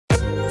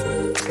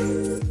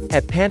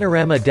At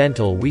Panorama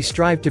Dental, we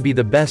strive to be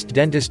the best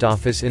dentist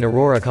office in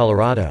Aurora,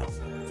 Colorado.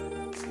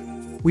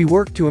 We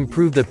work to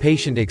improve the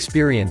patient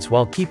experience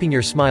while keeping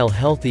your smile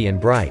healthy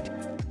and bright.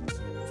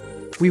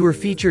 We were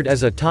featured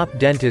as a top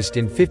dentist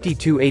in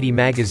 5280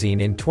 magazine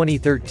in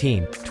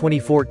 2013,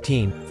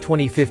 2014,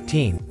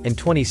 2015, and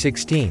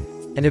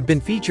 2016, and have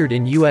been featured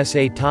in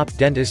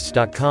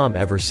USATopDentists.com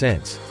ever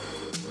since.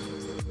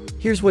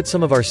 Here's what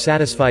some of our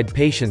satisfied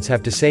patients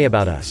have to say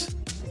about us.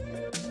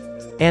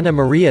 Anna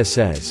Maria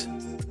says,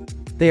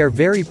 "They are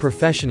very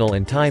professional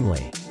and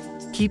timely.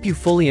 Keep you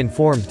fully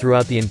informed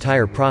throughout the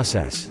entire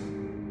process."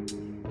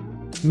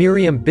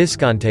 Meream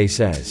Biscante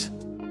says,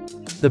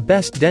 "The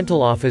best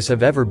dental office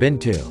I've ever been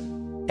to.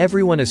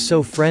 Everyone is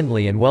so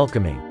friendly and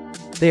welcoming.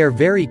 They are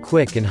very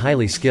quick and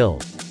highly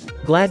skilled.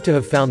 Glad to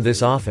have found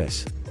this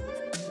office.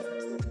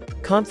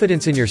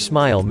 Confidence in your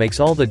smile makes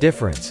all the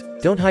difference.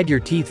 Don't hide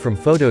your teeth from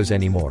photos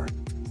anymore.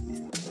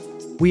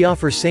 We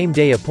offer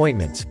same-day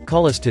appointments.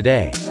 Call us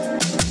today."